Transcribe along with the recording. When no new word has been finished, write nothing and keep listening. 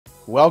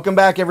Welcome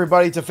back,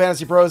 everybody, to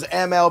Fantasy Pros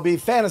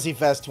MLB Fantasy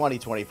Fest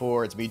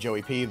 2024. It's me,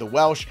 Joey P, the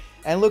Welsh,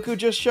 and look who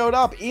just showed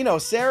up. Eno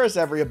Sarris,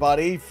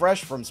 everybody,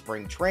 fresh from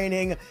spring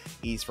training.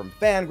 He's from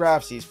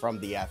Fangraphs. He's from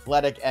The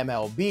Athletic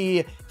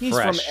MLB. He's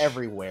from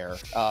everywhere.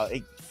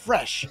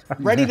 Fresh,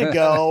 ready to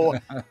go.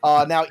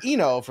 Now,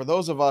 Eno, for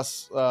those of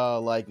us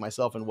like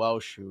myself and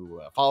Welsh who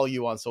follow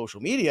you on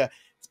social media,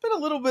 it's been a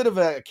little bit of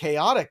a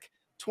chaotic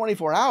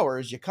 24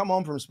 hours. You come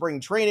home from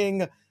spring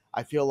training.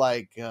 I feel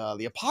like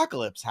the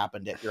apocalypse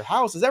happened at your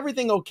house. Is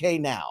everything okay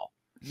now?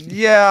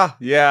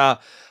 Yeah.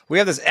 We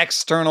have this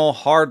external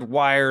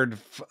hardwired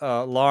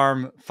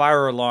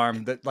fire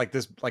alarm that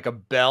like a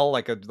bell,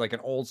 like an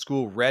old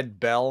school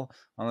red bell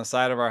on the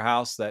side of our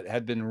house that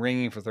had been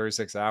ringing for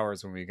 36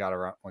 hours when we got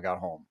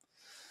home.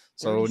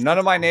 So none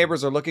of my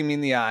neighbors are looking me in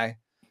the eye.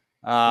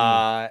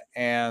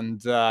 And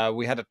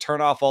we had to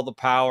turn off all the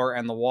power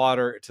and the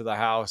water to the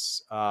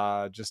house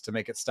just to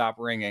make it stop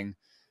ringing.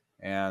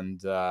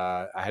 And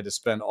I had to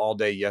spend all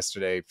day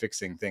yesterday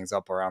fixing things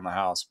up around the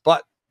house.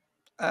 But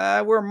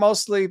we're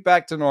mostly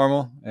back to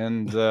normal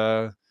and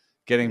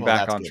getting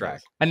back on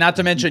track. And not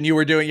to mention, you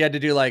had to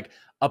do like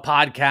a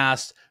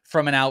podcast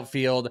from an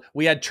outfield.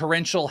 We had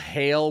torrential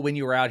hail when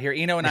you were out here.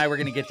 Eno and I were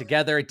going to get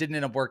together. It didn't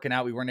end up working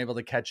out. We weren't able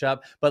to catch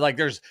up. But like,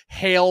 there's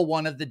hail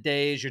one of the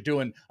days. You're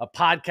doing a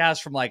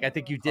podcast from like, I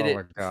think you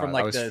did from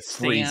like the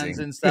stands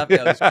and stuff.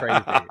 Yeah, it was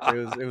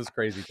crazy. It was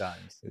crazy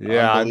times.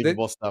 Yeah,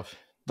 unbelievable stuff.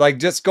 Like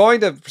just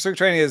going to spring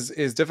training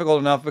is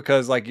difficult enough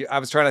because like I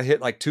was trying to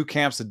hit like 2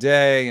 camps a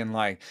day and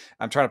like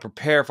I'm trying to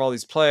prepare for all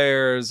these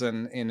players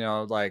and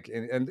like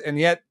and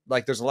yet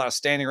like there's a lot of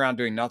standing around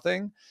doing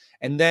nothing.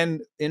 And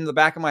then in the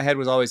back of my head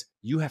was always,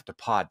 you have to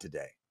pod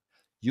today.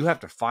 You have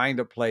to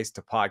find a place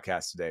to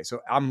podcast today. So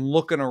I'm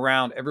looking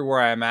around everywhere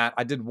I'm at.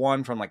 I did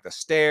one from like the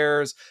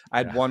stairs. I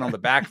had one on the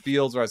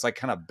backfields where I was like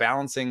kind of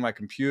balancing my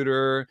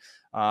computer.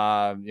 So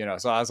I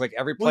was like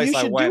every place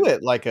I went. You should do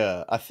it like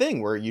a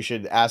thing where you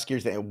should ask your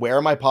thing, where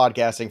am I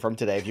podcasting from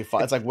today? If you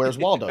find, it's like, where's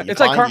Waldo? It's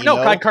like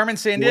Carmen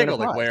Sandiego,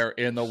 like where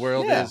in the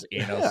world is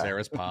Eno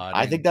Sarris pod?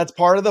 I think that's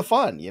part of the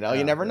fun. You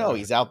never know.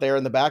 He's out there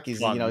in the back. He's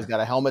he's got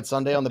a helmet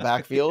Sunday on the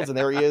backfields, and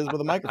there he is with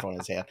a microphone in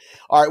his hand.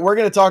 All right, we're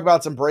going to talk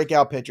about some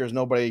breakout pitchers.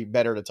 Nobody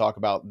better to talk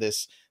about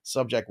this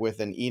subject with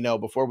an Eno.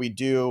 Before we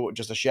do,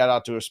 just a shout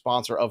out to a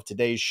sponsor of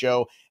today's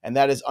show, and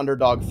that is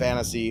Underdog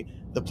Fantasy,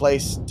 the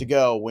place to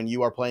go when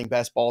you are playing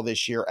best ball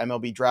this year.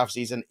 MLB draft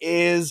season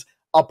is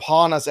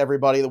upon us,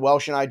 everybody. The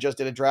Welsh and I just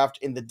did a draft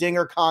in the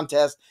Dinger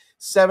contest,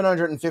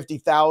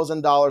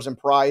 $750,000 in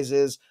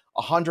prizes,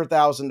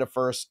 $100,000 to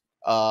first,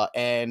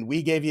 and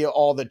we gave you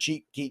all the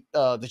cheat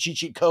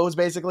sheet codes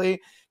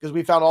basically because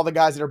we found all the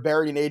guys that are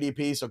buried in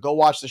ADP. So go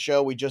watch the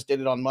show. We just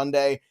did it on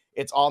Monday.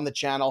 It's on the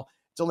channel.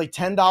 It's only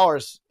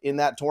 $10 in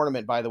that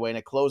tournament, by the way, and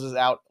it closes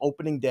out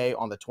opening day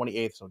on the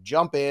 28th. So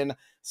jump in,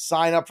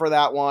 sign up for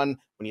that one.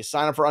 When you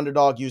sign up for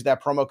Underdog, use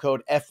that promo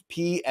code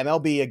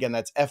FPMLB. Again,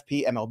 that's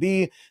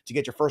FPMLB to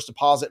get your first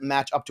deposit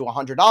match up to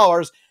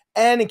 $100.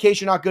 And in case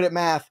you're not good at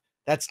math,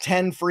 that's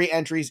 10 free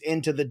entries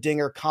into the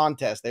Dinger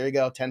contest. There you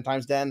go. 10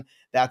 times 10,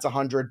 that's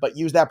 100. But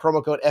use that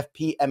promo code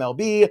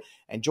FPMLB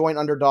and join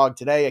Underdog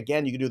today.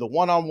 Again, you can do the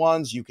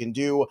one-on-ones. You can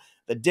do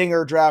the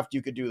Dinger draft.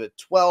 You could do the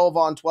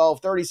 12-on-12,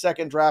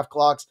 30-second draft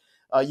clocks.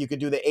 You could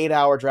do the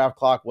 8-hour draft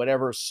clock,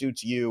 whatever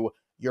suits you.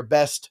 Your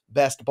best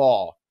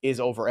ball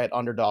is over at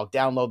Underdog.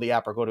 Download the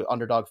app or go to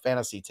Underdog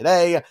Fantasy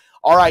today.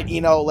 All right,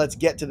 Eno, let's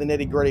get to the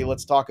nitty-gritty.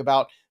 Let's talk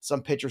about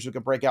some pitchers who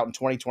can break out in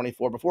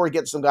 2024. Before we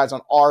get to some guys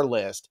on our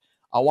list,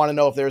 I want to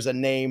know if there's a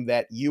name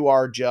that you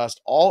are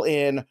just all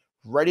in,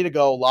 ready to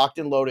go, locked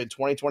and loaded,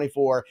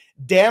 2024.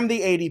 Damn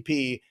the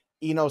ADP.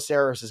 Eno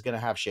Sarris is going to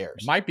have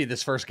shares. It might be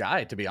this first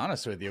guy, to be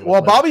honest with you.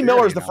 Well, Bobby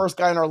Miller is the first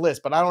guy on our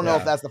list, but I don't know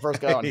if that's the first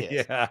guy on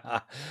his.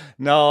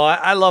 No,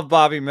 I love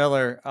Bobby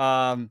Miller.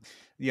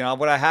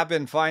 What I have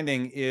been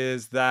finding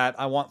is that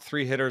I want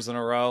 3 hitters in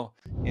a row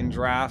in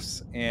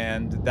drafts,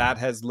 and that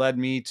has led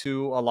me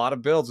to a lot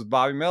of builds with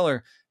Bobby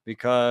Miller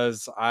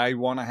because I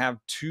want to have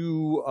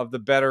 2 of the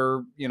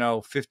better,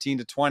 15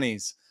 to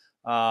 20s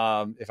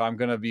if I'm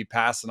going to be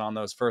passing on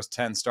those first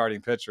 10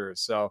 starting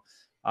pitchers. So,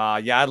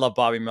 I love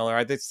Bobby Miller.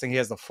 I just think he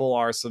has the full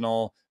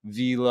arsenal,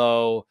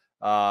 velo,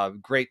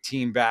 great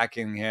team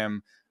backing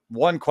him.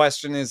 One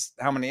question is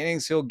how many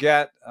innings he'll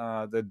get.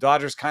 The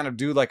Dodgers kind of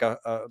do like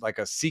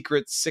a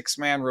secret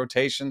 6-man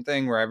rotation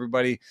thing where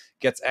everybody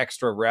gets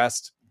extra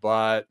rest,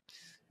 but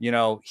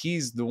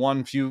he's the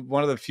one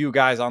of the few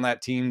guys on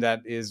that team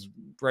that is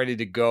ready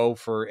to go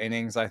for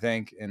innings, I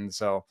think. And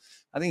so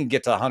I think he can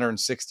get to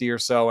 160 or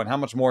so. And how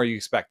much more you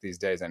expect these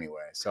days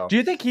anyway? So do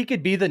you think he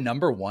could be the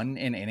number 1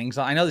 in innings?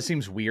 I know this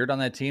seems weird on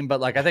that team, but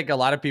like, I think a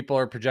lot of people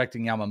are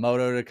projecting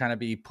Yamamoto to kind of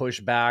be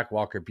pushed back.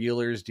 Walker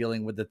Buehler's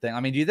dealing with the thing. I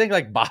mean, do you think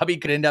like Bobby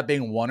could end up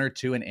being 1 or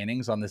 2 in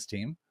innings on this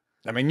team?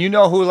 I mean,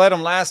 who led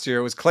him last year?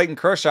 It was Clayton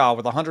Kershaw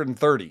with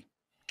 130.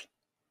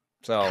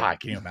 So God,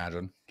 can you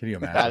imagine?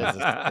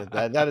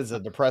 That is a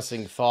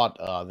depressing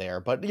thought there.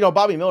 But,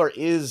 Bobby Miller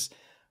is,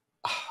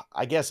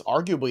 I guess,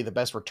 arguably the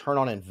best return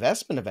on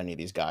investment of any of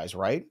these guys,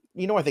 right?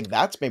 I think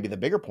that's maybe the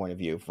bigger point of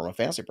view from a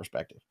fantasy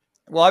perspective.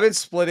 Well, I've been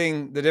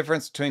splitting the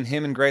difference between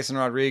him and Grayson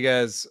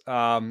Rodriguez,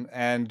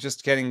 and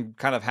just getting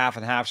kind of half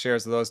and half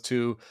shares of those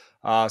two.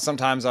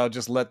 Sometimes I'll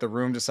just let the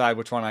room decide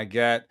which one I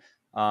get.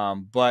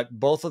 But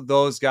both of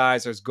those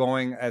guys are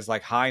going as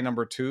like high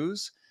number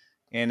twos.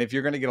 And if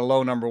you're going to get a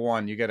low number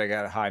one, you got to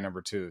get a high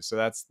number two. So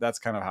that's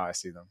kind of how I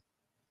see them.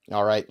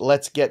 All right,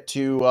 let's get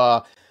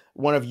to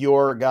one of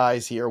your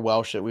guys here,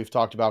 Welsh, that we've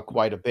talked about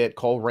quite a bit,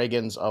 Cole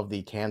Ragans of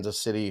the Kansas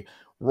City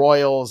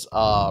Royals.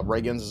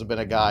 Ragans has been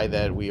a guy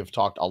that we have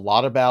talked a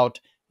lot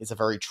about. It's a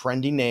very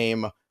trendy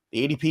name.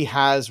 The ADP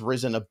has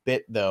risen a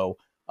bit, though,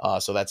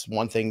 so that's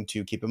one thing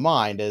to keep in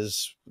mind.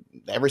 Is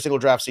every single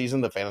draft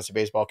season, the fantasy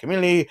baseball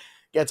community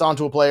gets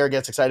onto a player,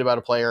 gets excited about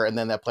a player, and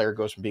then that player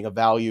goes from being a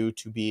value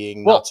to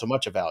being not so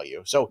much a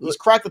value. So he's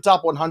cracked the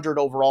top 100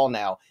 overall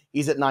now.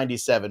 He's at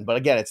 97, but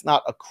again, it's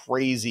not a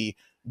crazy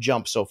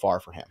jump so far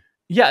for him.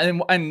 Yeah,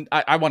 and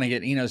I want to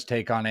get Eno's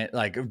take on it.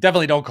 Like,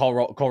 definitely don't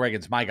call Cole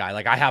Ragans my guy.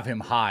 Like, I have him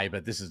high,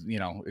 but this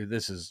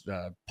is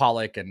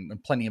Pollock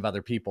and plenty of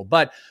other people.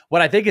 But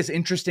what I think is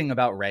interesting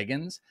about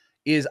Ragans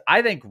is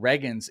I think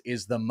Ragans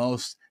is the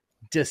most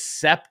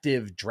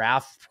deceptive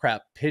draft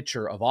prep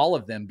pitcher of all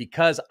of them,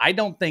 because I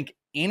don't think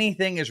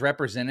anything is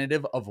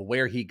representative of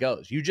where he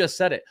goes. You just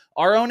said it.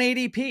 Our own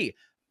ADP.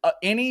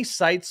 Any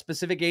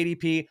site-specific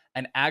ADP,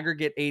 an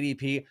aggregate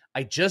ADP,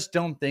 I just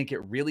don't think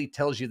it really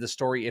tells you the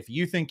story. If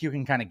you think you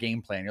can kind of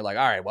game plan, you're like,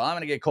 all right, well, I'm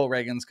going to get Cole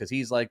Ragans because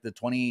he's like the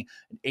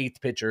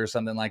 28th pitcher or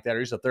something like that, or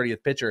he's the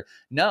 30th pitcher.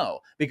 No,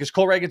 because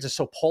Cole Ragans is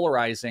so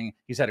polarizing.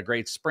 He's had a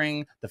great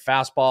spring. The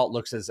fastball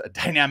looks as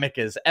dynamic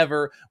as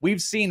ever.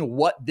 We've seen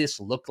what this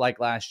looked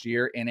like last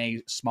year in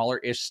a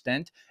smaller-ish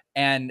stint,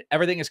 and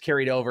everything is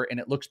carried over, and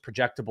it looks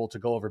projectable to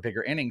go over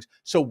bigger innings.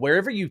 So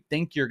wherever you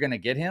think you're going to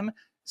get him,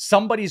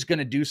 somebody's going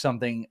to do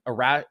something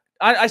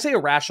I say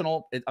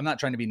irrational. I'm not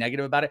trying to be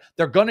negative about it.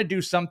 They're going to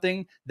do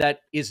something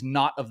that is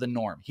not of the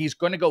norm. He's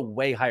going to go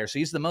way higher. So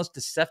he's the most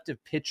deceptive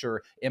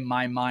pitcher in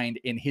my mind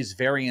in his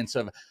variance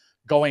of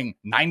going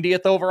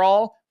 90th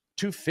overall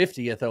to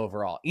 50th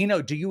overall.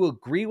 Eno, do you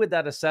agree with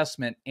that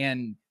assessment?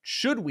 And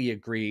should we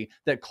agree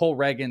that Cole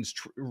Ragans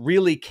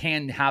really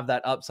can have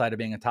that upside of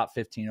being a top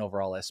 15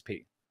 overall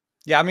SP?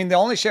 Yeah, I mean, the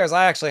only shares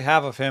I actually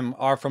have of him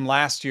are from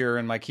last year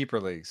in my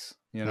keeper leagues.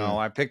 You know,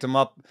 I picked him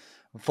up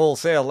full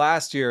sale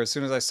last year as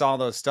soon as I saw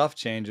those stuff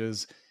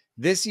changes.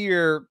 This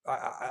year,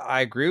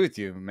 I agree with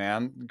you,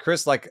 man.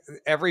 Chris, like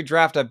every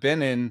draft I've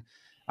been in,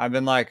 I've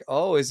been like,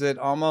 oh, is it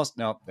almost?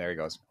 Nope, there he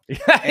goes.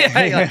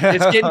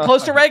 It's getting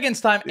close to Reagan's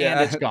time, and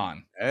it's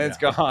gone. And it's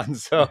gone.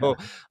 So,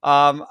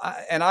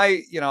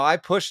 I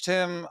pushed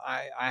him.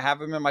 I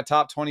have him in my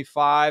top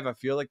 25. I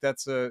feel like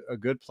that's a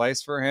good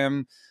place for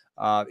him.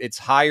 It's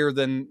higher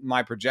than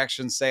my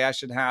projections say I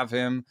should have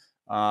him.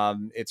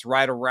 It's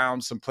right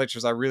around some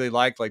pitchers I really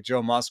like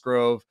Joe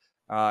Musgrove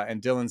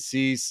and Dylan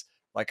Cease.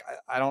 Like,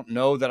 I don't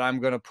know that I'm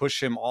going to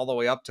push him all the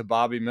way up to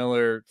Bobby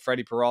Miller,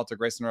 Freddie Peralta,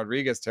 Grayson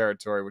Rodriguez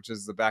territory, which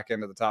is the back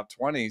end of the top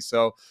 20.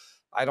 So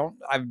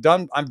I'm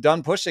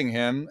done pushing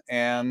him,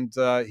 and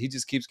he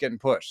just keeps getting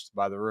pushed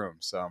by the room.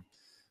 So.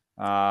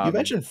 You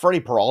mentioned Freddie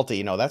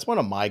Peralta. That's one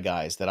of my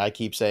guys that I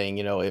keep saying,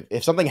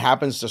 if something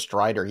happens to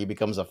Strider, he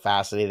becomes a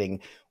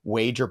fascinating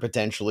wager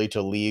potentially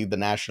to lead the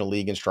National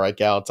League in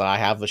strikeouts. And I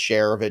have a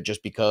share of it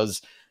just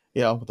because,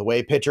 the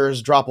way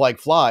pitchers drop like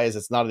flies,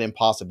 it's not an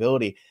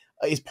impossibility.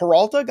 Is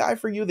Peralta a guy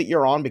for you that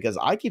you're on? Because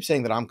I keep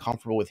saying that I'm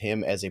comfortable with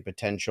him as a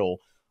potential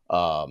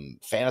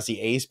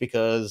fantasy ace,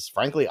 because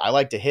frankly, I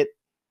like to hit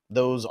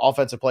those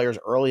offensive players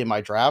early in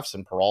my drafts.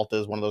 And Peralta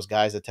is one of those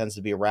guys that tends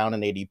to be around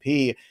in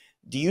ADP.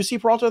 Do you see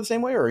Peralta the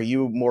same way, or are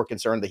you more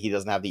concerned that he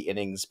doesn't have the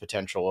innings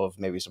potential of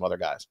maybe some other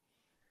guys?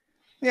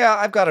 Yeah,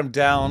 I've got him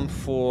down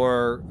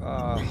for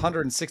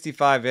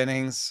 165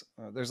 innings.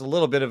 There's a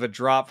little bit of a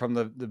drop from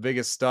the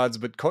biggest studs,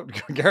 but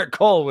Garrett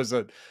Cole was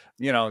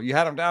you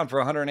had him down for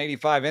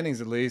 185 innings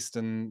at least,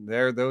 and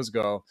there those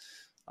go.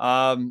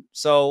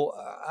 So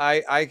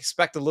I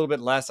expect a little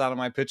bit less out of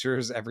my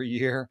pitchers every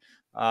year.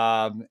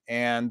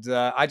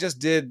 I just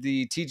did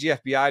the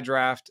TGFBI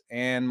draft,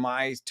 and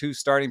my two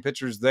starting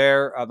pitchers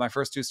there, my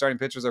first two starting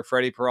pitchers are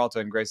Freddie Peralta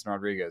and Grayson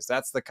Rodriguez.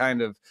 That's the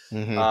kind of,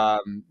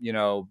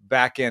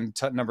 back end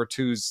number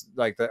twos,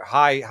 like the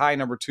high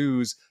number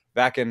twos,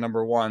 back end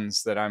number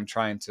ones that I'm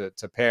trying to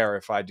pair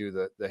if I do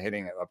the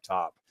hitting up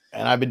top.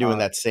 And I've been doing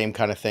that same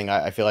kind of thing.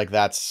 I feel like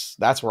that's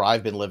where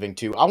I've been living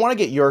too. I want to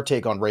get your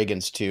take on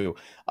Ragans too.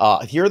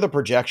 Here are the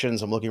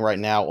projections I'm looking right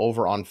now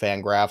over on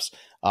Fangraphs.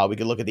 We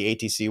could look at the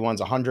ATC ones,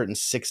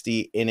 160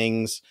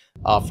 innings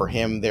for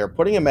him. They're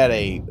putting him at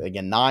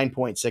again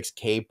 9.6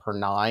 K per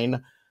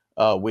 9,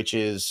 which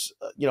is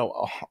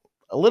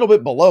a little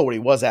bit below what he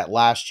was at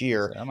last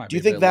year. So do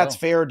you think that's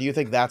fair? Do you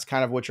think that's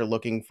kind of what you're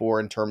looking for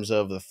in terms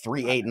of the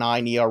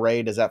 3.89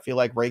 ERA? Does that feel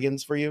like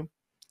Ragans for you?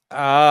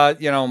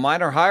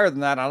 Mine are higher than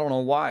that. I don't know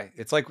why.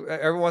 It's like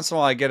every once in a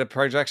while I get a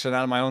projection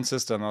out of my own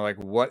system. I'm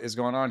like, what is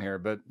going on here?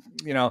 But,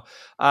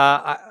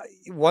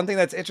 one thing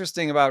that's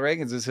interesting about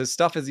Ragans is his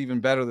stuff is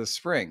even better this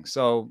spring.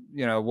 So,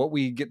 what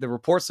we get, the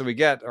reports that we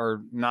get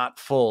are not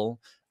full.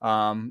 We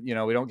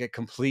don't get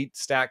complete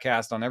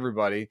StatCast on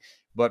everybody.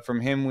 but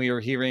from him, we were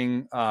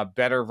hearing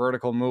better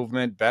vertical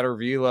movement, better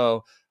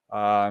velo.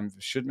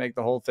 Should make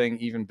the whole thing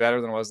even better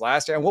than it was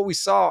last year. And what we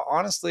saw,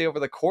 honestly, over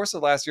the course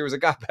of last year was it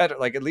got better.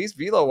 Like, at least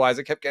velo wise,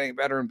 it kept getting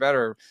better and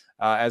better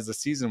as the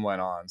season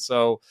went on.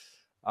 So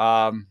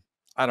I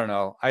don't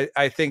know.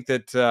 I think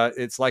that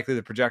it's likely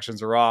the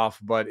projections are off,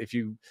 but if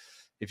you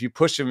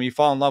push him, you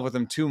fall in love with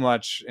him too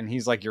much, and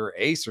he's like your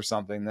ace or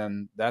something,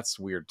 then that's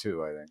weird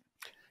too, I think.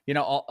 You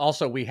know,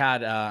 also we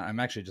had, I'm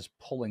actually just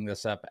pulling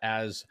this up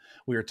as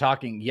we were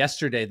talking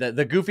yesterday.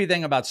 The goofy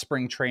thing about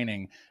spring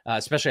training,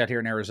 especially out here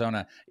in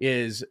Arizona,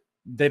 is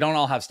they don't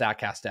all have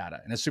StatCast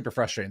data, and it's super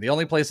frustrating. The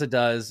only place that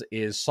does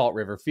is Salt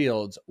River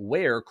Fields,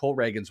 where Cole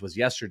Ragans was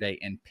yesterday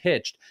and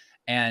pitched.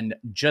 And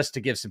just to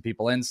give some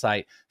people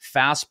insight,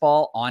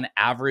 fastball on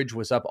average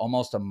was up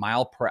almost a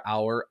mile per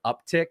hour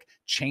uptick.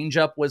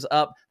 Changeup was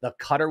up. The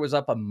cutter was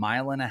up 1.5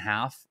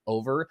 miles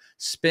over.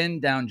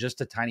 Spin down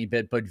just a tiny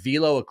bit, but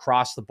velo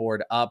across the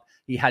board up.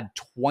 He had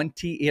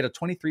a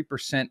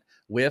 23%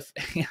 whiff.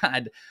 He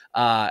had,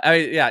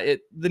 the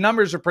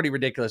numbers are pretty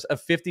ridiculous. A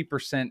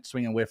 50%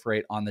 swing and whiff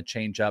rate on the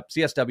changeup.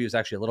 CSW is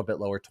actually a little bit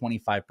lower,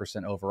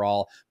 25%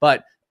 overall,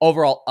 but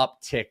overall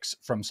upticks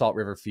from Salt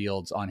River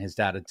Fields on his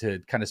data to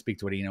kind of speak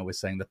to what Eno was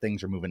saying, that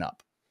things are moving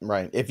up.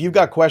 Right. If you've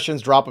got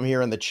questions, drop them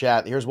here in the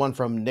chat. Here's one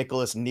from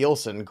Nicholas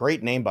Nielsen.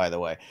 Great name, by the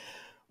way.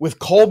 With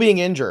Cole being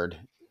injured,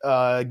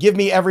 give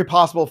me every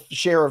possible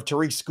share of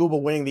Tariq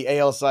Skubal winning the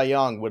AL Cy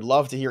Young. Would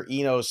love to hear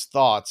Eno's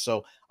thoughts.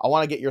 So I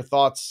want to get your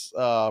thoughts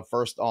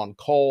first on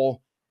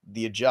Cole,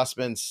 the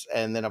adjustments,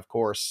 and then, of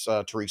course,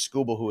 Tariq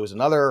Skubal, who is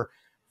another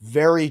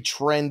very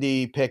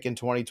trendy pick in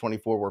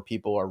 2024 where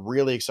people are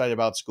really excited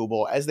about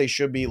Skubal, as they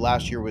should be.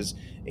 Last year was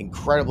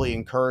incredibly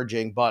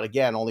encouraging, but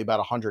again, only about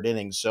 100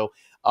 innings. So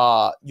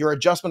your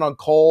adjustment on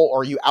Cole,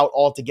 or are you out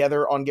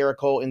altogether on Garrett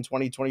Cole in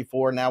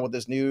 2024 now with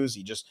this news?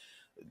 He just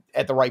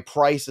at the right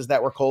price? Is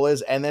that where Cole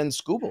is? And then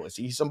Skubal, is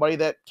he somebody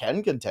that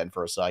can contend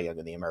for a Cy Young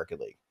in the American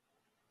League?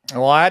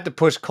 Well, I had to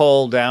push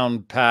Cole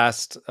down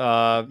past,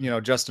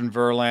 Justin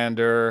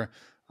Verlander.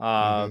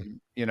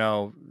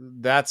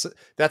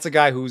 That's a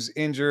guy who's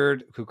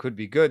injured, who could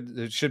be good.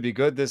 It should be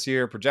good this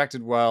year,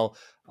 projected well.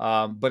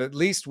 But at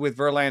least with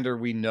Verlander,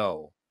 we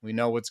know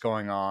what's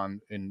going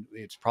on, and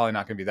it's probably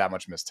not going to be that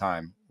much missed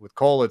time. With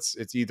Cole,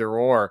 it's either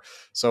or.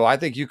 So I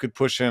think you could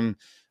push him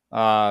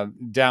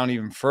down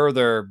even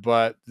further,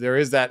 but there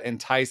is that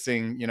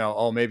enticing,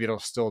 maybe it'll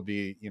still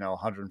be,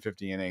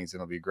 150 innings and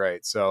it'll be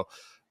great. So,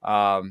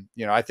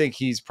 I think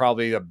he's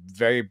probably a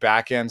very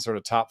back end sort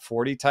of top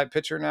 40 type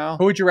pitcher now.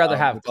 Who would you rather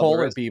have, Cole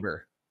or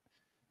Bieber?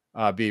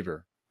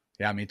 Bieber.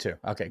 Yeah, me too.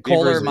 Okay.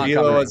 Cole or Montgomery.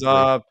 Velo is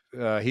up.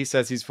 He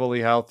says he's fully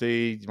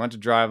healthy. He went to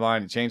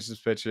Driveline. He changed his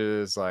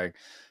pitches. I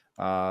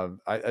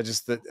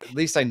just, at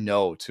least I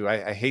know too.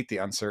 I hate the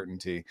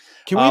uncertainty.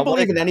 Can we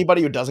believe in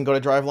anybody who doesn't go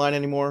to Driveline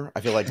anymore? I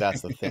feel like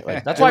that's the thing.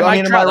 That's why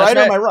Mike Trout.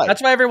 Am I right?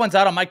 That's why everyone's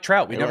out on Mike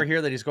Trout. We never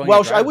hear that he's going.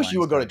 Welsh, I wish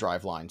you would go to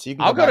Driveline. So you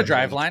can I'll go to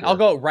Driveline. I'll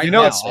go right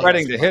now. It's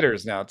spreading to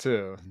hitters now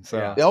too. So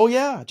yeah. Oh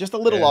yeah, just a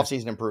little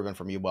offseason improvement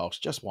from you, Welsh.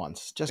 Just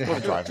once. Just go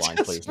to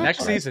Driveline, please.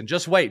 Next season,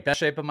 just wait.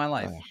 Best shape of my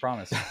life.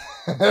 Promise.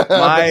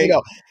 Tariq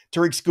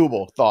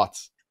Skubal,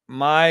 thoughts?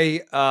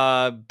 My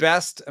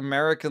best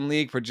American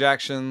League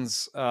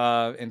projections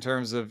in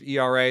terms of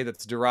ERA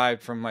that's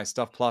derived from my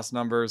Stuff Plus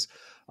numbers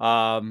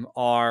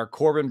are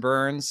Corbin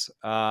Burns,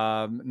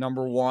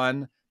 number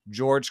 1,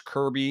 George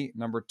Kirby,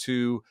 number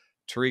 2,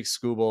 Tariq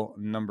Skubal,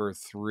 number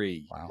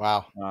 3.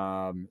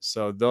 Wow.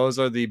 So those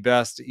are the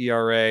best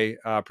ERA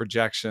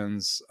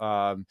projections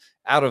out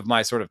of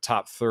my sort of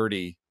top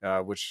 30,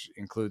 which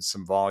includes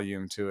some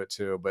volume to it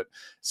too. But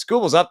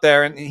Skubal's up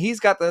there, and he's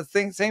got the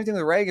same thing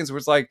with Ragans, where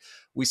it's like,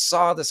 we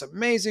saw this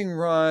amazing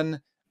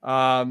run,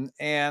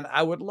 and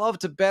I would love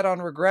to bet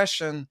on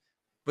regression,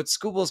 but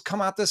Skubal's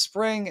come out this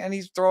spring and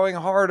he's throwing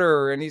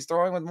harder and he's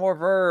throwing with more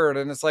vert,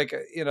 and it's like,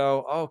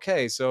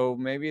 okay, so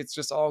maybe it's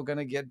just all going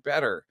to get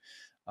better.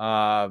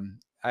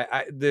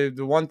 The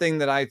one thing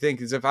that I think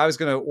is, if I was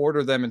going to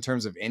order them in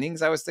terms of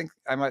innings, I would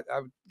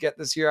get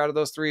this year out of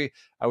those 3.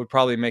 I would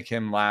probably make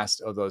him last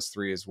of those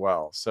 3 as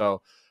well.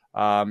 So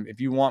if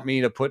you want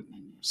me to put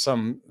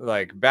some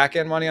back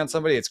end money on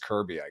somebody, it's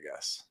Kirby, I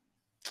guess.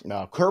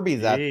 No, Kirby,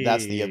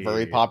 that's the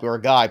very popular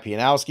guy.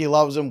 Pianowski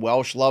loves him.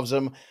 Welsh loves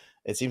him.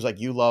 It seems like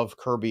you love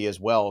Kirby as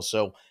well.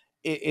 So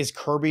is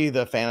Kirby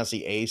the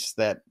fantasy ace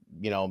that,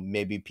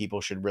 maybe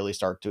people should really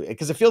start to,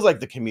 because it feels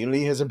like the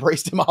community has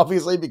embraced him,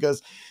 obviously,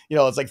 because,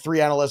 it's like 3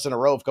 analysts in a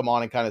row have come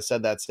on and kind of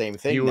said that same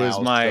thing. He was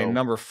my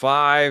number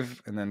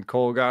 5, and then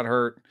Cole got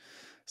hurt.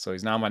 So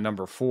he's now my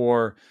number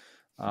 4.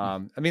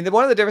 One of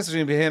the differences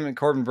between him and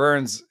Corbin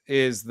Burns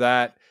is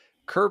that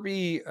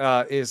Kirby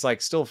is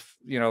still,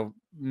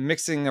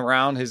 mixing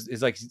around his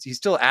he's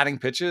still adding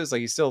pitches.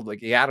 He's still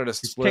he added a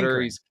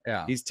splitter.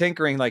 He's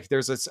tinkering.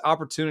 There's this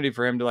opportunity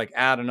for him to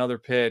add another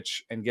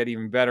pitch and get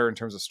even better in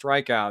terms of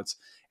strikeouts.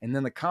 And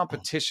then the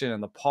competition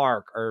in the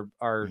park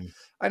are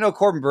I know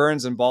Corbin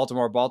Burns in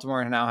Baltimore.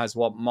 Baltimore now has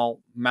Mount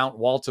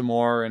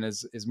Baltimore and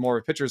is more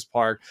of a pitcher's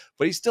park,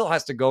 but he still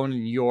has to go into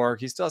New York.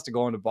 He still has to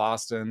go into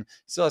Boston.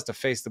 He still has to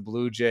face the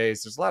Blue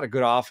Jays. There's a lot of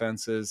good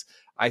offenses.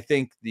 I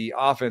think the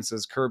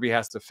offenses Kirby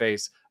has to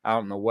face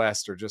out in the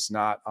West are just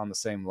not on the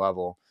same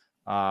level.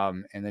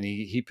 And then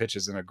he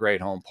pitches in a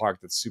great home park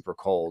that's super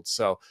cold.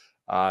 So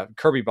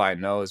Kirby by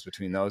nose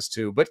between those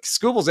two, but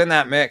Scooble's in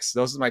that mix.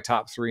 Those are my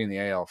top 3 in the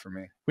AL for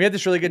me. We had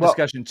this really good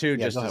discussion too.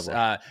 Yeah, just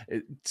as,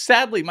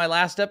 sadly, my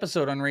last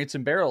episode on Rates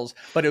and Barrels,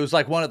 but it was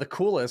like one of the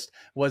coolest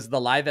was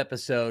the live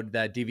episode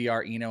that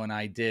DVR Eno and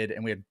I did,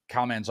 and we had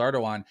Cal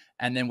Manzardo on,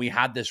 and then we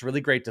had this really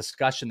great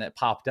discussion that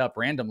popped up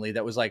randomly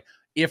that was like,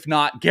 if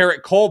not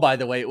Garrett Cole, by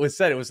the way, it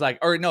said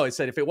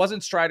if it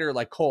wasn't Strider,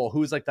 like Cole,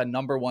 who's like the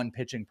 #1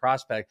 pitching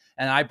prospect.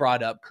 And I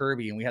brought up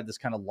Kirby, and we had this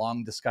kind of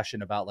long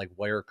discussion about like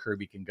where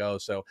Kirby can go.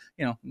 So,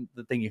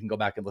 the thing you can go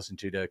back and listen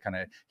to kind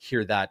of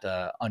hear that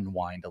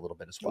unwind a little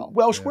bit as well.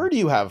 Welsh, where do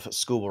you have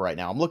Scooble right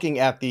now? I'm looking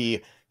at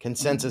the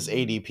consensus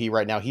ADP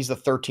right now. He's the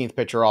 13th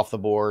pitcher off the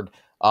board.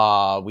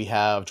 We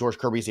have George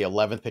Kirby's the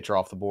 11th pitcher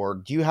off the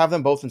board. Do you have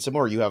them both in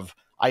similar?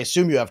 I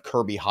assume you have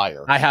Kirby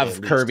higher. I have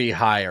Kirby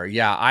higher.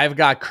 Yeah, I've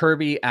got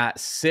Kirby at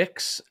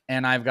 6,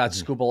 and I've got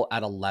Scooble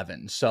at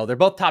 11. So they're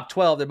both top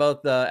 12. They're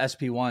both the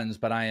SP1s,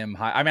 but I am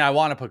high. I mean, I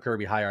want to put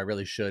Kirby higher. I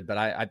really should, but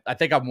I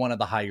think I'm one of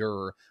the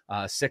higher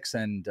 6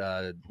 and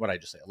what did I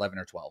just say, 11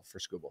 or 12 for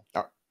Scooble.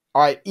 All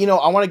right.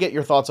 I want to get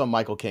your thoughts on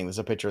Michael King. This is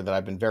a pitcher that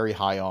I've been very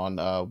high on.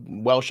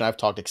 Welsh and I've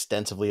talked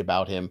extensively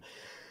about him.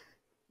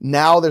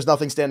 Now there's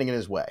nothing standing in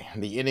his way.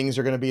 The innings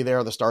are going to be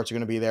there. The starts are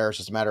going to be there. It's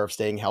just a matter of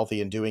staying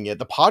healthy and doing it.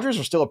 The Padres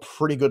are still a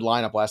pretty good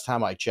lineup last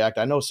time I checked.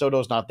 I know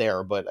Soto's not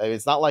there, but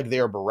it's not like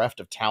they're bereft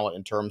of talent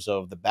in terms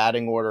of the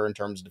batting order, in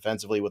terms of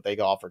defensively, what they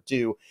offer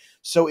too.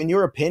 So in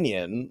your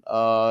opinion,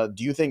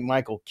 do you think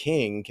Michael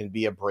King can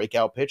be a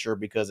breakout pitcher?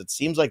 Because it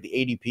seems like the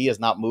ADP has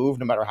not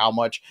moved no matter how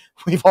much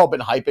we've all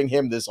been hyping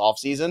him this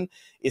offseason.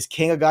 Is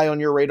King a guy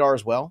on your radar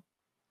as well?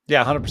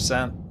 Yeah,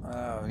 100%.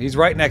 He's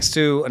right next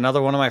to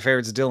another one of my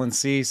favorites, Dylan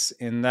Cease,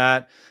 in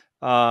that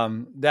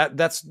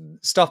that's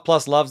Stuff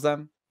Plus loves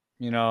them.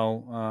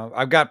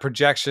 I've got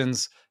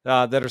projections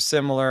that are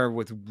similar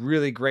with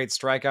really great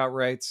strikeout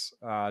rates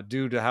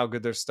due to how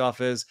good their stuff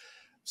is.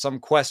 Some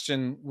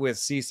question with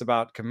Cease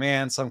about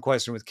command, some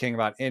question with King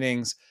about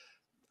innings.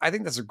 I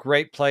think that's a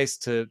great place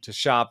to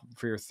shop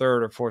for your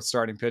 3rd or 4th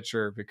starting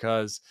pitcher,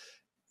 because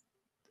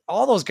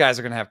all those guys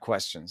are going to have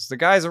questions. The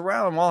guys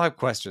around them all have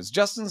questions.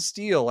 Justin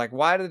Steele, like,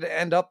 why did it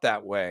end up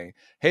that way?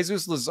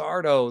 Jesus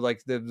Luzardo,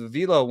 like the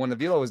velo, when the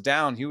velo was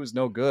down, he was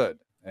no good.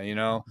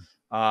 Darvish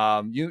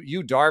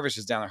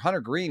is down there.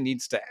 Hunter Green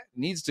needs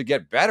to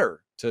get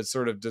better to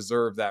sort of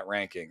deserve that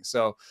ranking.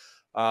 So,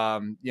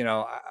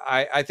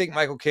 I think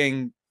Michael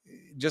King,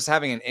 just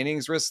having an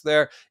innings risk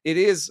there, it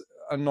is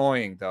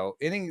annoying though.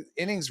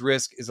 Innings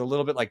risk is a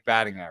little bit like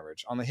batting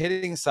average. On the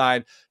hitting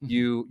side,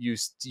 you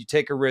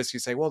take a risk. You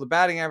say, well, the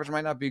batting average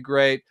might not be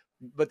great,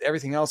 but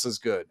everything else is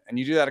good. And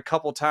you do that a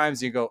couple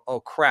times, you go, oh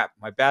crap,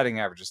 my batting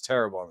average is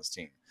terrible on this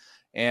team.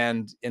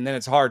 And then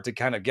it's hard to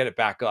kind of get it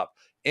back up.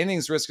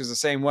 Innings risk is the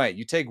same way.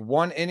 You take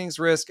one innings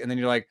risk, and then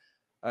you're like,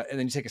 and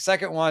then you take a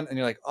second one, and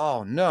you're like,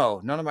 oh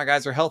no, none of my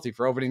guys are healthy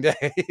for opening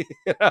day.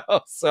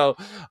 So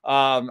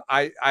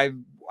I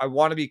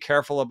want to be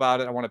careful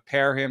about it. I want to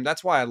pair him.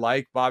 That's why I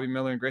like Bobby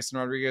Miller and Grayson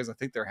Rodriguez. I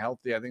think they're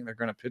healthy. I think they're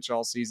going to pitch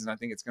all season. I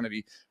think it's going to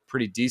be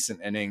pretty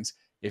decent innings.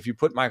 If you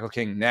put Michael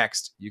King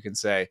next, you can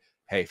say,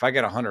 hey, if I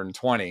get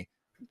 120,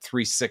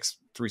 3.6,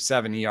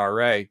 3.7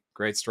 ERA,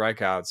 great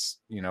strikeouts,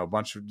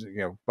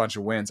 bunch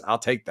of wins, I'll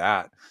take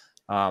that.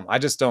 I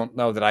just don't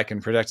know that I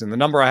can predict. And the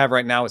number I have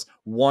right now is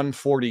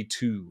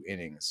 142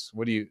 innings.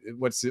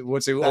 What's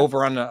the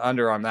over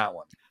under on that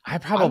one?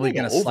 I'm probably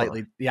going to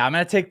slightly, I'm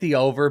going to take the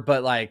over,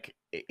 but like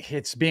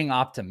it's being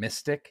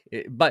optimistic,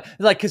 but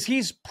like, cause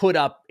he's put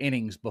up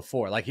innings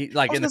before, like in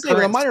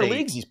the minor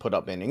leagues, he's put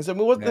up innings. I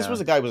mean, this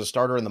was a guy who was a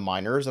starter in the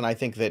minors. And I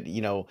think that,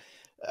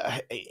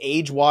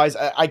 age wise,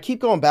 I keep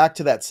going back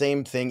to that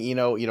same thing.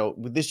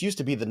 This used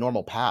to be the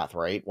normal path,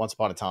 right? Once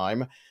upon a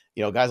time,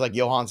 guys like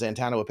Johan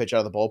Santana would pitch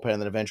out of the bullpen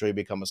and then eventually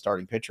become a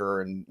starting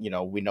pitcher. And,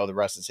 we know the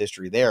rest is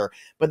history there.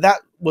 But that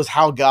was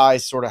how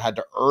guys sort of had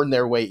to earn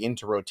their way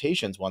into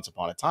rotations once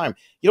upon a time.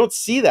 You don't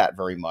see that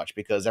very much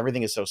because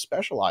everything is so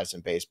specialized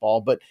in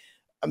baseball. But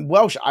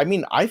Welsh, I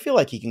mean, I feel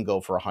like he can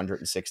go for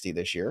 160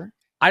 this year.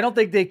 I don't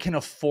think they can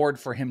afford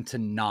for him to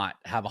not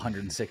have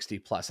 160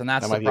 plus. And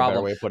that's the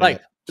problem.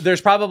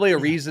 There's probably a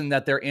reason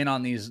that they're in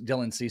on these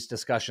Dylan Cease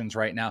discussions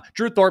right now.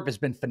 Drew Thorpe has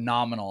been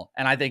phenomenal,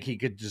 and I think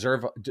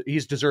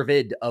he's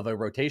deserved of a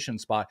rotation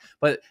spot.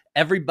 But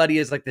everybody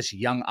is like this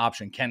young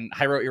option. Can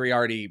Jairo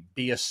Iriarty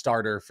be a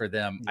starter for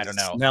them? I don't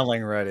know.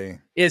 Snelling ready.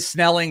 Is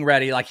Snelling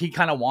ready? Like he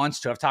kind of wants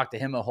to. I've talked to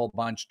him a whole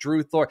bunch.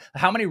 Drew Thorpe.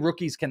 How many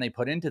rookies can they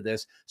put into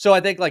this? So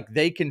I think like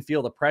they can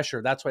feel the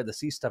pressure. That's why the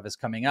Cease stuff is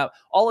coming up.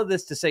 All of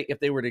this to say, if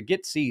they were to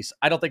get Cease,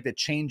 I don't think that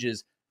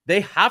changes.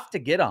 They have to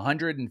get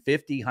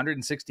 150,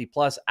 160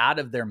 plus out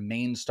of their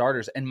main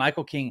starters. And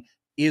Michael King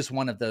is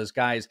one of those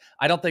guys.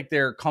 I don't think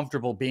they're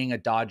comfortable being a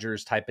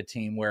Dodgers type of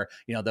team where,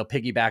 you know, they'll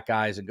piggyback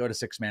guys and go to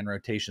 6-man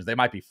rotations. They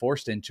might be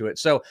forced into it.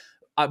 So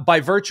by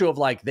virtue of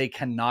like, they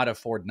cannot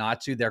afford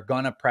not to, they're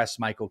going to press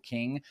Michael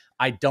King.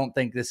 I don't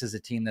think this is a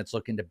team that's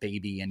looking to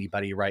baby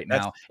anybody right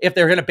now. If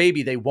they're going to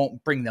baby, they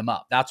won't bring them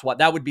up. That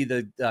would be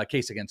the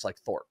case against like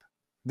Thorpe.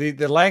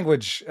 The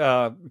language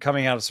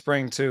coming out of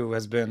spring too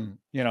has been,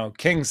 you know,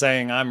 King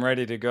saying, I'm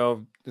ready to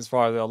go as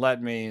far as they'll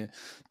let me,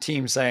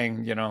 team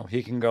saying, you know,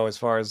 he can go as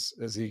far as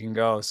he can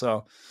go.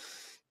 So,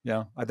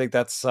 yeah, I think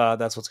that's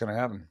what's going to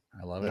happen.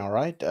 I love it. All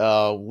right.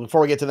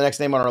 Before we get to the next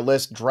name on our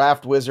list,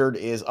 Draft Wizard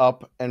is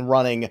up and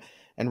running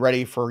and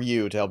ready for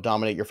you to help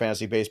dominate your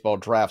fantasy baseball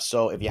draft.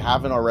 So if you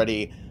haven't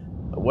already,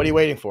 what are you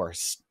waiting for?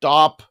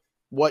 Stop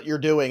what you're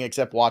doing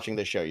except watching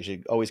this show. You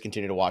should always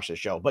continue to watch this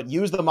show, but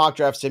use the mock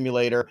draft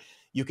simulator.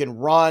 You can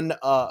run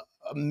a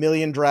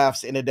million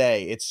drafts in a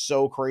day. It's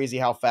so crazy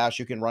how fast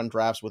you can run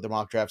drafts with the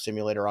mock draft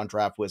simulator on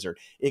Draft Wizard.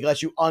 It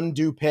lets you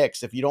undo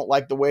picks. If you don't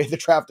like the way the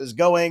draft is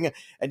going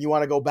and you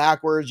want to go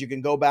backwards, you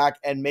can go back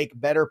and make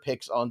better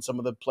picks on some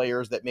of the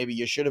players that maybe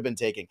you should have been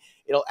taking.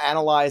 It'll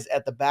analyze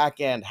at the back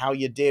end how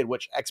you did,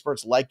 which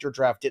experts liked your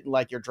draft, didn't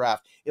like your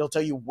draft. It'll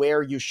tell you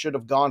where you should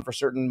have gone for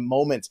certain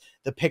moments,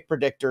 the pick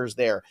predictors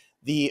there,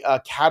 the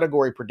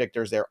category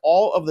predictors there.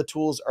 All of the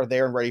tools are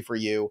there and ready for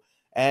you.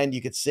 And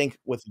you could sync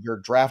with your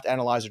draft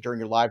analyzer during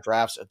your live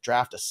drafts, a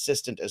draft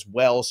assistant as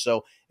well.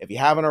 So if you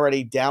haven't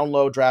already,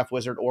 download Draft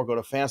Wizard or go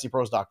to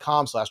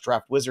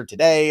fantasypros.com/draftwizard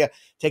today.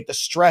 Take the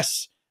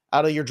stress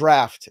out of your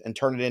draft and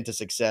turn it into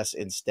success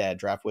instead.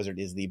 Draft Wizard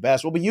is the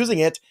best. We'll be using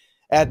it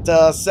at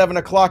 7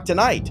 o'clock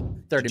tonight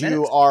 30 to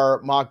minutes. do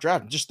our mock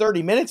draft. Just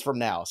 30 minutes from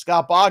now.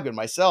 Scott Bogman,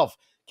 myself,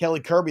 Kelly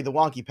Kirby, the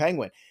Wonky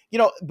Penguin. You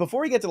know,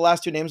 before we get to the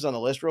last two names on the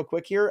list real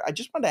quick here, I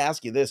just wanted to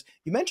ask you this.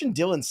 You mentioned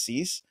Dylan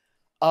Cease.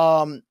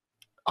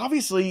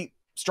 Obviously,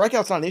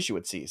 strikeout's not an issue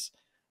with Cease.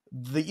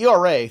 The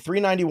ERA,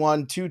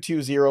 391,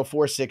 220,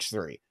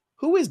 463.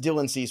 Who is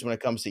Dylan Cease when it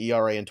comes to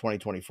ERA in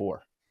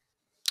 2024?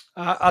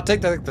 I'll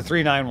take the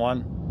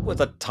 391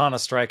 with a ton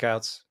of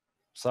strikeouts.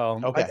 So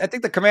okay. I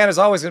think the command is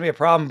always going to be a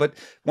problem. But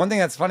one thing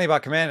that's funny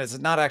about command is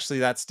it's not actually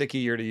that sticky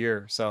year to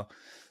year. So,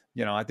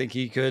 you know, I think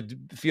he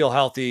could feel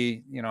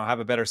healthy, you know,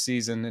 have a better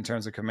season in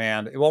terms of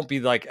command. It won't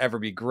be like ever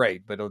be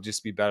great, but it'll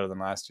just be better than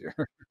last year.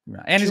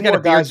 And he's got a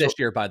beard this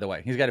year, by the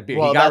way. He's got a beard.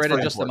 Well, he got rid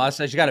of just the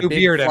mustache. He's got a big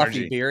beard fluffy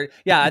energy. beard.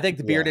 Yeah, I think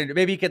the beard,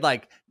 maybe he could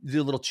like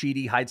do a little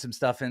cheaty, hide some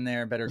stuff in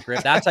there, better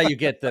grip. That's how you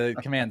get the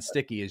command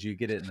sticky, is you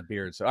get it in the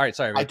beard. So, all right,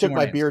 sorry. I took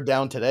my beard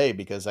down today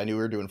because I knew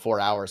we were doing 4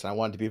 hours and I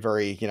wanted to be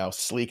very, you know,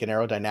 sleek and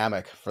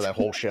aerodynamic for that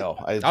whole show.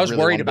 I was really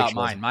worried about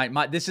mine.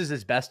 My this is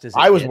as best as it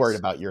I was gets. worried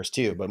about yours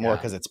too, but more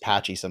because it's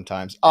patchy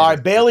sometimes. All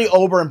right, Bailey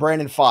Ober and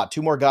Brandon Pfaadt,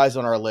 two more guys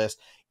on our list.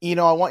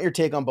 Eno, I want your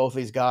take on both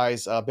these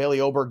guys. Bailey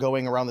Ober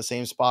going around the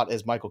same spot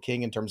as Michael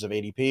King in terms of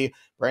ADP.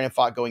 Brandon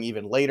Pfaadt going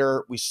even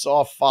later. We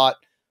saw Pfaadt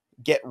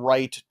get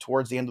right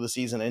towards the end of the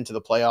season into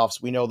the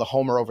playoffs. We know the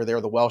homer over there,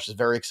 the Welsh, is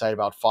very excited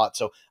about Pfaadt.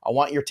 So I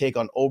want your take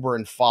on Ober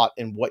and Pfaadt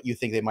and what you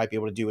think they might be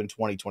able to do in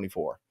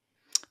 2024.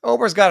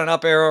 Ober's got an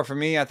up arrow for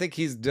me. I think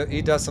he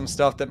does some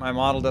stuff that my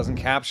model doesn't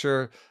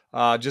capture.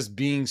 Just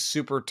being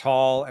super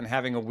tall and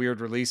having a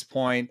weird release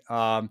point.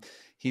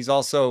 He's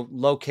also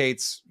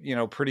locates, you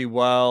know, pretty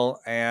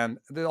well. And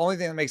the only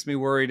thing that makes me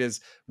worried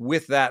is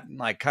with that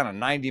like kind of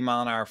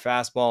 90-mile-an-hour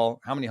fastball,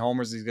 how many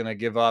homers he's going to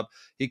give up.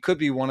 He could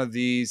be one of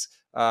these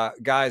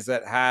guys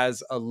that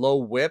has a low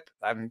whip.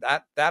 I mean,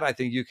 that I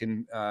think you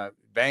can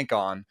bank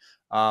on,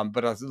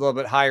 but a little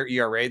bit higher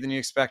ERA than you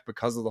expect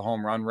because of the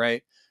home run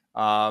rate.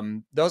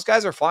 Those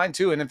guys are fine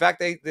too. And in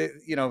fact, they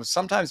you know,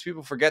 sometimes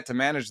people forget to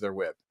manage their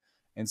whip.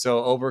 And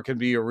so Ober can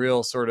be a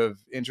real sort of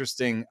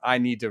interesting, I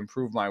need to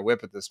improve my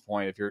whip at this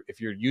point. If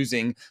you're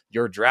using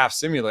your draft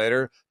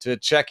simulator to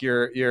check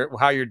your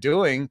how you're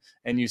doing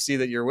and you see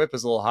that your whip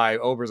is a little high,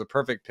 Ober's a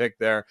perfect pick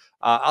there.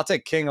 I'll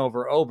take King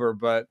over Ober,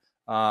 but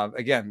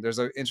again, there's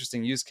an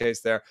interesting use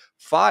case there.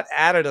 Pfaadt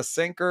added a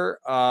sinker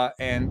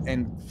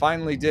and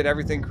finally did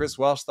everything Chris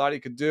Welsh thought he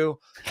could do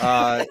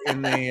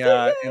in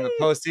the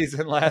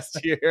postseason last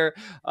year.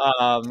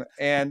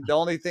 And the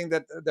only thing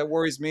that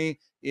worries me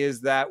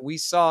is that we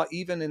saw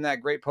even in that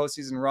great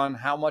postseason run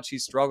how much he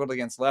struggled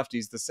against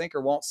lefties. The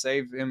sinker won't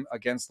save him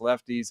against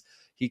lefties.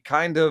 He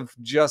kind of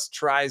just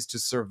tries to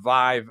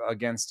survive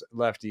against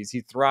lefties.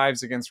 He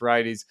thrives against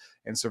righties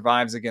and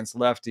survives against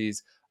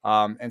lefties.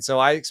 And so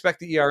I expect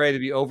the ERA to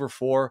be over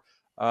 4,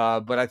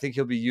 but I think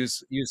he'll be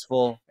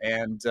useful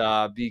and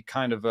be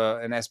kind of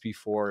an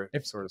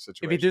SP4 sort of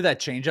situation. If you do that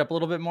change up a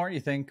little bit more, you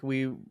think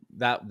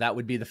that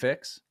would be the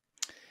fix?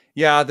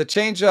 Yeah, the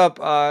change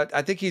up.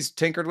 I think he's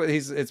tinkered with.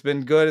 It's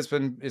been good.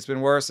 It's been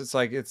worse. It's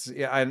like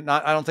I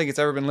don't think it's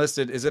ever been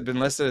listed. Is it been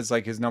listed as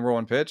like his number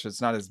 1 pitch?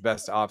 It's not his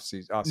best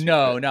off-season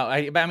No, pitch. no.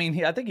 I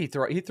mean, I think he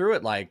threw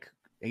it like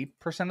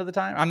 8% of the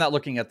time. I'm not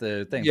looking at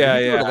the thing. Yeah,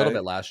 he threw it a little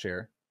bit last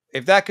year.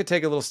 If that could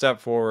take a little step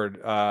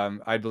forward,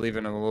 I'd believe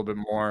in him a little bit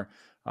more.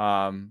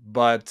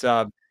 But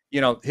you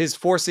know, his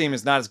 4-seam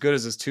is not as good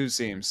as his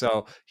 2-seam,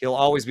 so he'll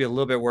always be a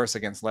little bit worse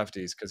against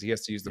lefties because he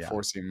has to use the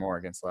 4-seam more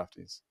against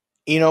lefties.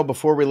 Eno,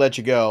 before we let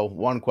you go,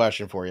 one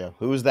question for you.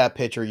 Who's that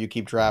pitcher you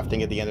keep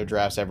drafting at the end of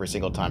drafts every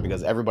single time?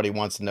 Because everybody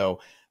wants to know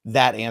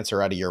that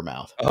answer out of your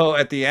mouth. Oh,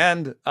 at the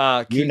end,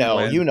 You Keaton know,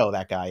 Wynn.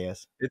 that guy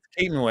is. It's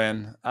Keaton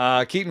Wynn.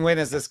 Keaton Wynn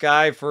is this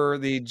guy for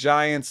the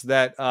Giants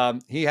that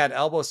he had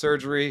elbow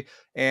surgery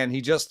and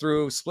he just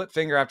threw split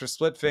finger after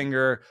split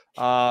finger.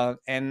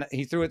 And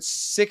he threw it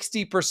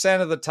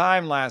 60% of the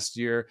time last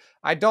year.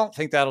 I don't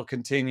think that'll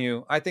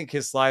continue. I think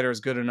his slider is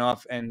good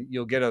enough and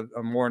you'll get a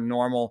more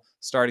normal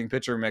starting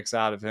pitcher mix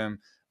out of him.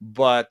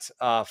 But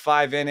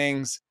 5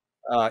 innings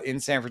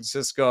in San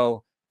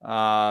Francisco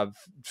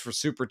for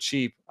super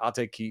cheap, I'll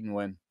take Keaton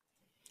Wynn.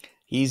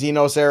 He's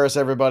Eno Sarris,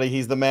 everybody.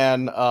 He's the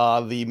man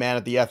at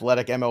the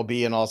Athletic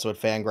MLB and also at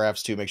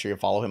Fangraphs too. Make sure you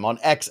follow him on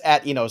X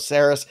at Eno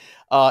Sarris.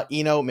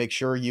 Eno, make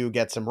sure you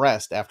get some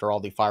rest after all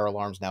the fire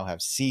alarms now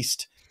have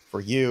ceased for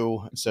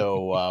you.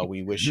 So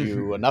we wish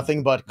you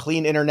nothing but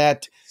clean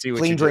internet,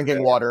 clean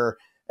drinking water.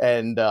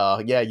 And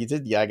yeah, you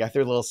did. Yeah, I got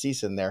through a little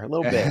cease in there, a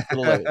little bit.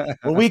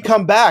 When we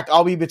come back,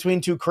 I'll be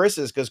between two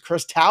Chris's because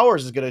Chris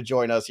Towers is going to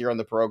join us here on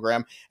the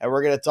program, and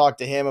we're going to talk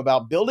to him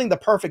about building the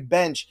perfect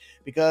bench.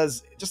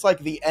 Because just like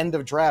the end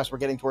of drafts, we're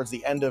getting towards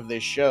the end of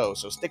this show.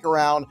 So stick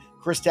around.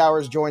 Chris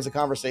Towers joins the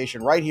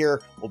conversation right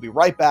here. We'll be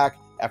right back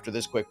after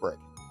this quick break.